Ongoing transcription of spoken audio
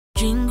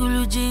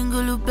Jingle,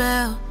 jingle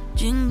bell,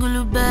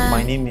 jingle bell.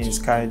 My name is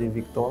Kayode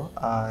Victor.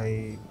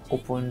 I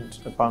opened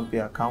a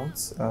PalmPay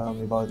account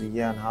about a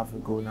year and a half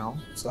ago now.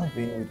 So I've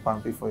been with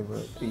PalmPay for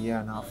about a year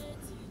and a half.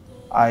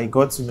 I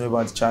got to know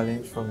about the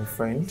challenge from a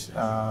friend.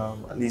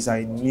 At least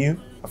I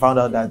found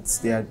out that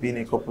there had been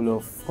a couple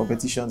of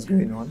competitions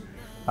going on.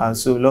 And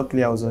so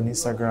luckily I was on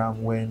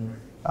Instagram when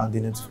the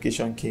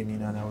notification came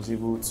in, and I was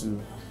able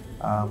to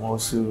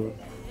also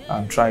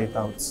try it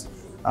out.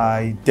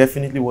 I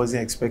definitely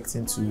wasn't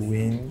expecting to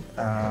win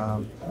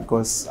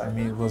because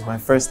it was my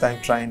first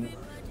time trying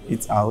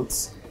it out.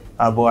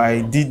 But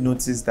I did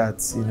notice that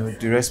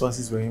the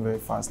responses were very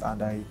fast,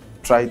 and I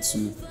tried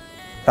to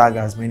tag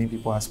as many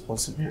people as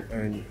possible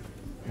early.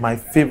 My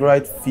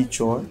favorite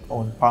feature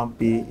on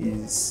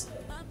PalmPay is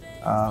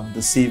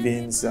the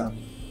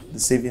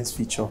savings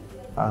feature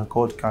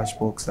called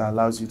Cashbox that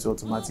allows you to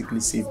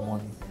automatically save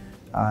money.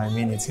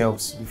 It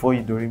helps. Before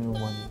you don't remove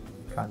money,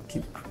 you can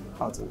keep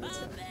out of it.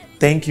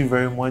 Thank you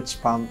very much,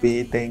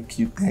 PalmPay. Thank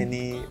you,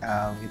 Penny.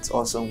 It's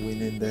awesome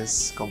winning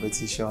this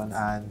competition.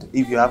 And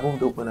if you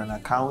haven't opened an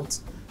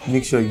account,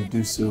 make sure you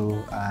do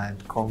so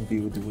and come be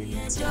with the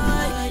winning team.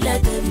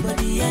 Let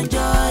everybody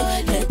enjoy.